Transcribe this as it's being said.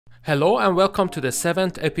Hello and welcome to the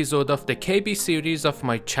 7th episode of the KB series of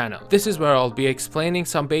my channel. This is where I'll be explaining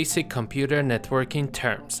some basic computer networking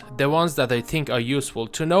terms, the ones that I think are useful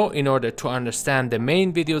to know in order to understand the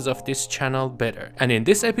main videos of this channel better. And in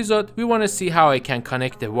this episode, we want to see how I can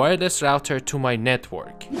connect the wireless router to my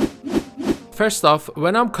network. First off,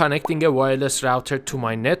 when I'm connecting a wireless router to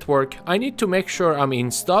my network, I need to make sure I'm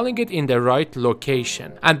installing it in the right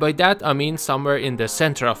location. And by that I mean somewhere in the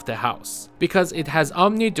center of the house. Because it has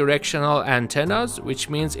omnidirectional antennas, which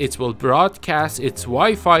means it will broadcast its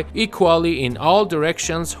Wi-Fi equally in all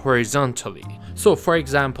directions horizontally. So for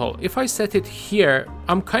example, if I set it here,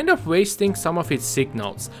 I'm kind of wasting some of its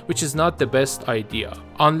signals, which is not the best idea.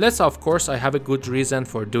 Unless of course I have a good reason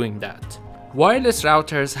for doing that. Wireless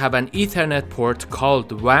routers have an Ethernet port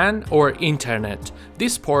called WAN or Internet.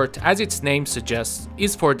 This port, as its name suggests,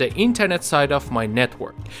 is for the internet side of my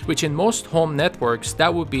network, which in most home networks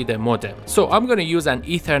that would be the modem. So I'm going to use an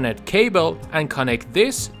Ethernet cable and connect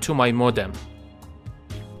this to my modem.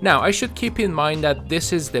 Now I should keep in mind that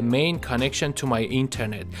this is the main connection to my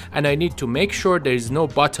internet and I need to make sure there is no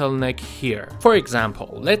bottleneck here. For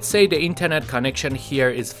example, let's say the internet connection here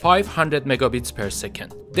is 500 megabits per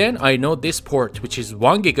second. Then I know this port, which is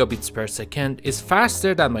 1 gigabits per second, is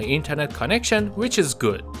faster than my internet connection, which is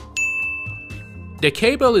good. The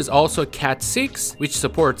cable is also Cat6, which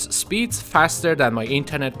supports speeds faster than my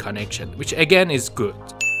internet connection, which again is good.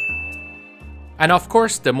 And of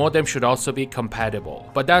course, the modem should also be compatible,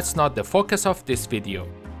 but that's not the focus of this video.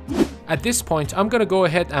 At this point, I'm gonna go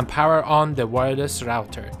ahead and power on the wireless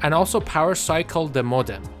router and also power cycle the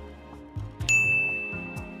modem.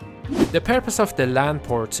 The purpose of the LAN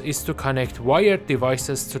ports is to connect wired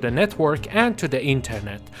devices to the network and to the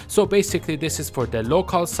internet. So basically this is for the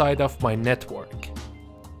local side of my network.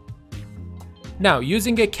 Now,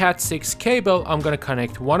 using a Cat6 cable, I'm going to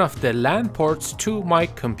connect one of the LAN ports to my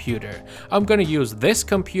computer. I'm going to use this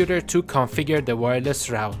computer to configure the wireless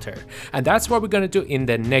router. And that's what we're going to do in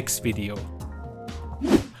the next video.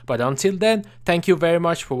 But until then, thank you very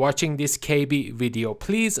much for watching this KB video.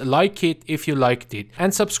 Please like it if you liked it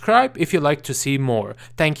and subscribe if you like to see more.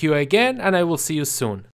 Thank you again and I will see you soon.